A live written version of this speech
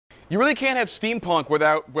You really can't have steampunk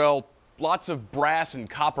without, well, lots of brass and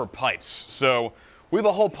copper pipes. So we have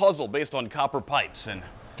a whole puzzle based on copper pipes and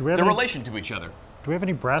their relation to each other. Do we have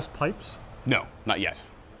any brass pipes? No, not yet.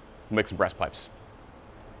 We'll make some brass pipes.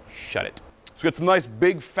 Shut it. So we got some nice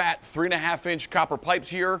big fat 3.5-inch copper pipes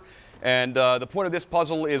here. And the point of this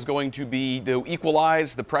puzzle is going to be to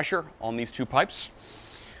equalize the pressure on these two pipes.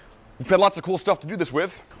 We've had lots of cool stuff to do this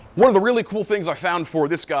with. One of the really cool things I found for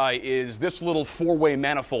this guy is this little 4-way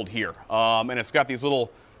manifold here. And it's got these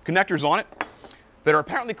little connectors on it that are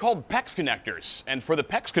apparently called PEX connectors. And for the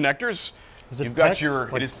PEX connectors, you've got your,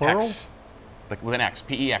 like it is plural? PEX, like with an X,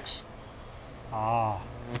 P-E-X. Ah,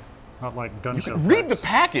 not like gunship. You can read the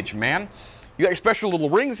package, man. You got your special little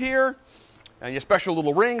rings here, and your special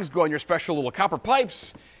little rings go on your special little copper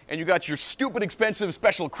pipes, and you got your stupid expensive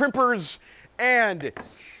special crimpers, and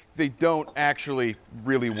they don't actually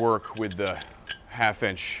really work with the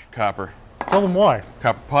 1/2-inch copper. Tell them why.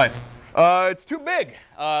 Copper pipe. It's too big.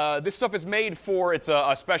 This stuff is made for, it's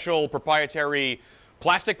a special proprietary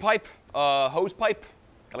plastic pipe, hose pipe,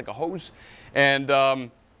 kind of like a hose. And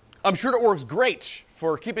I'm sure it works great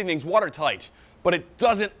for keeping things watertight, but it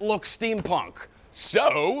doesn't look steampunk.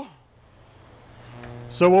 So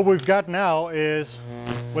what we've got now is,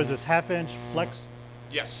 was this 1/2-inch flex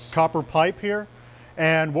copper pipe here?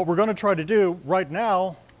 And what we're going to try to do right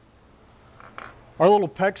now, our little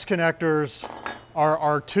PEX connectors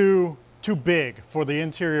are too big for the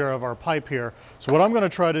interior of our pipe here. So what I'm going to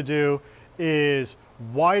try to do is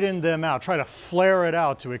widen them out, try to flare it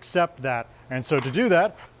out to accept that. And so to do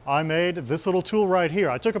that, I made this little tool right here.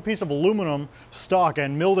 I took a piece of aluminum stock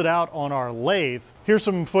and milled it out on our lathe. Here's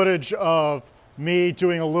some footage of me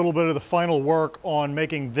doing a little bit of the final work on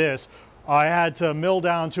making this. I had to mill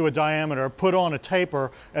down to a diameter, put on a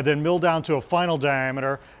taper, and then mill down to a final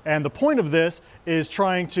diameter. And the point of this is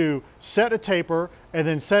trying to set a taper and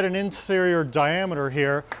then set an interior diameter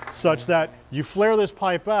here such that you flare this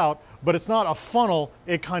pipe out, but it's not a funnel,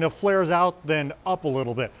 it kind of flares out then up a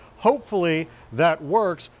little bit. Hopefully that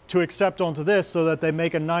works to accept onto this so that they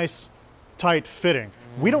make a nice tight fitting.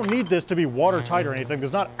 We don't need this to be watertight or anything.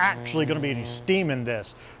 There's not actually going to be any steam in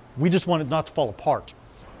this. We just want it not to fall apart.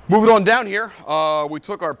 moving on down here, we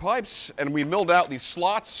took our pipes and we milled out these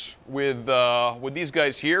slots with these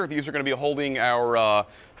guys here. These are going to be holding our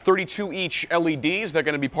 32 each LEDs. They're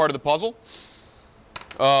going to be part of the puzzle.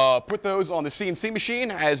 Put those on the CNC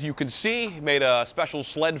machine. As you can see, made a special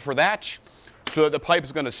sled for that, so that the pipe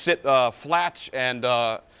is going to sit flat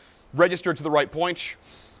and register to the right point.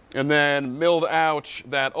 And then milled out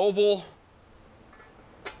that oval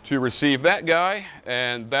to receive that guy,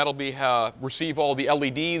 and that'll be receive all the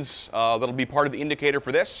LEDs. That'll be part of the indicator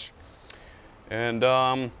for this. And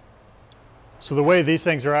so the way these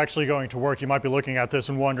things are actually going to work, you might be looking at this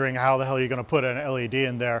and wondering how the hell you're going to put an LED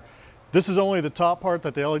in there. This is only the top part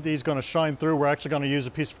that the LED is going to shine through. We're actually going to use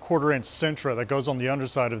a piece of 1/4 inch Sintra that goes on the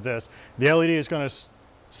underside of this. The LED is going to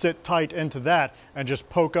sit tight into that and just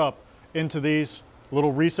poke up into these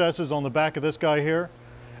little recesses on the back of this guy here.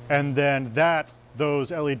 And then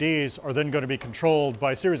those LEDs are then going to be controlled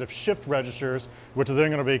by a series of shift registers, which are then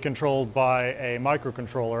going to be controlled by a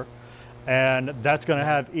microcontroller. And that's going to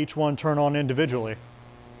have each one turn on individually.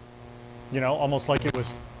 You know, almost like it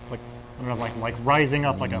was like, I don't know, like rising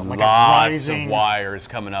up, like a rising. Lots of wires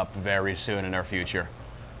coming up very soon in our future.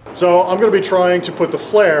 So I'm going to be trying to put the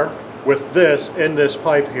flare with this in this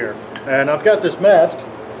pipe here. And I've got this mask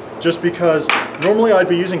just because normally I'd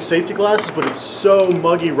be using safety glasses, but it's so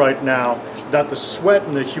muggy right now that the sweat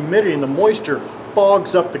and the humidity and the moisture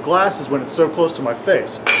fogs up the glasses when it's so close to my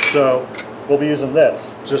face. So we'll be using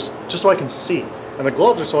this just so I can see. And the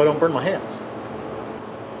gloves are so I don't burn my hands.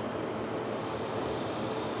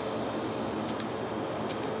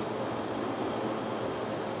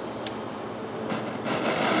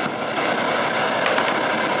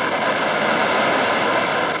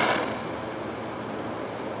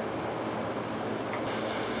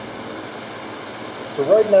 So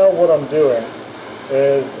right now what I'm doing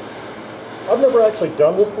is, I've never actually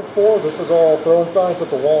done this before. This is all throwing science at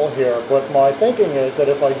the wall here, but my thinking is that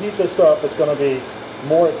if I heat this up, it's going to be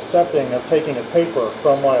more accepting of taking a taper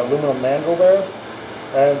from my aluminum mandrel there.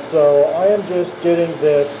 And so I am just getting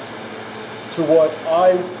this to what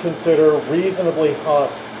I consider reasonably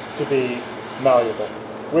hot to be malleable,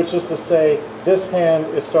 which is to say this hand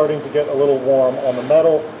is starting to get a little warm on the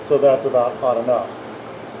metal, so that's about hot enough.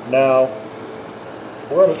 Now,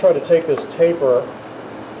 we're going to try to take this taper,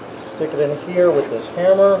 stick it in here with this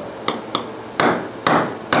hammer.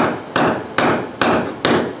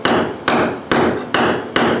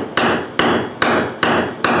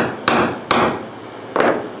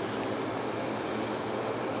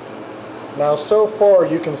 Now so far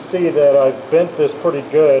you can see that I've bent this pretty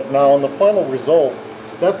good. Now on the final result,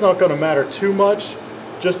 that's not going to matter too much,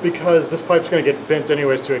 just because this pipe's going to get bent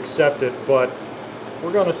anyways to accept it, but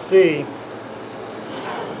we're going to see.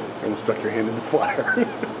 You're going to stuck your hand in the fire.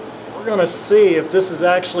 We're going to see if this is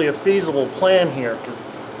actually a feasible plan here, because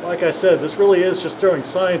like I said, this really is just throwing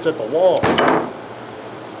science at the wall.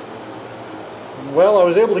 Well, I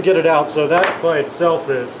was able to get it out, so that by itself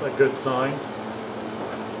is a good sign.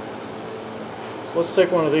 So let's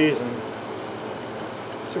take one of these and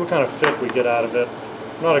see what kind of fit we get out of it.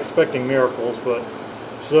 I'm not expecting miracles, but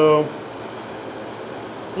so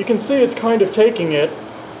you can see it's kind of taking it,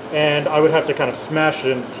 and I would have to kind of smash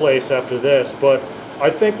it in place after this, but I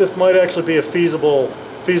think this might actually be a feasible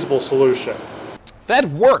solution. That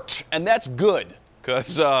worked, and that's good,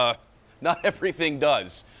 because not everything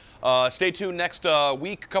does. Stay tuned next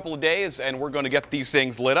week, couple of days, and we're going to get these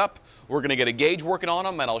things lit up. We're going to get a gauge working on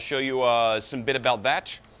them, and I'll show you some bit about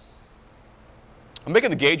that. I'm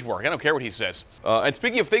making the gauge work. I don't care what he says. And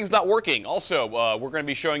speaking of things not working, also, we're going to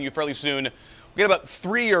be showing you fairly soon. We get about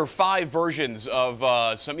 3 or 5 versions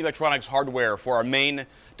of some electronics hardware for our main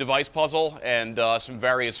device puzzle, and some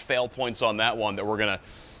various fail points on that one that we're going to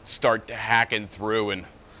start hacking through and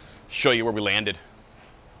show you where we landed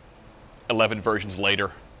 11 versions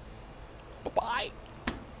later. Bye-bye.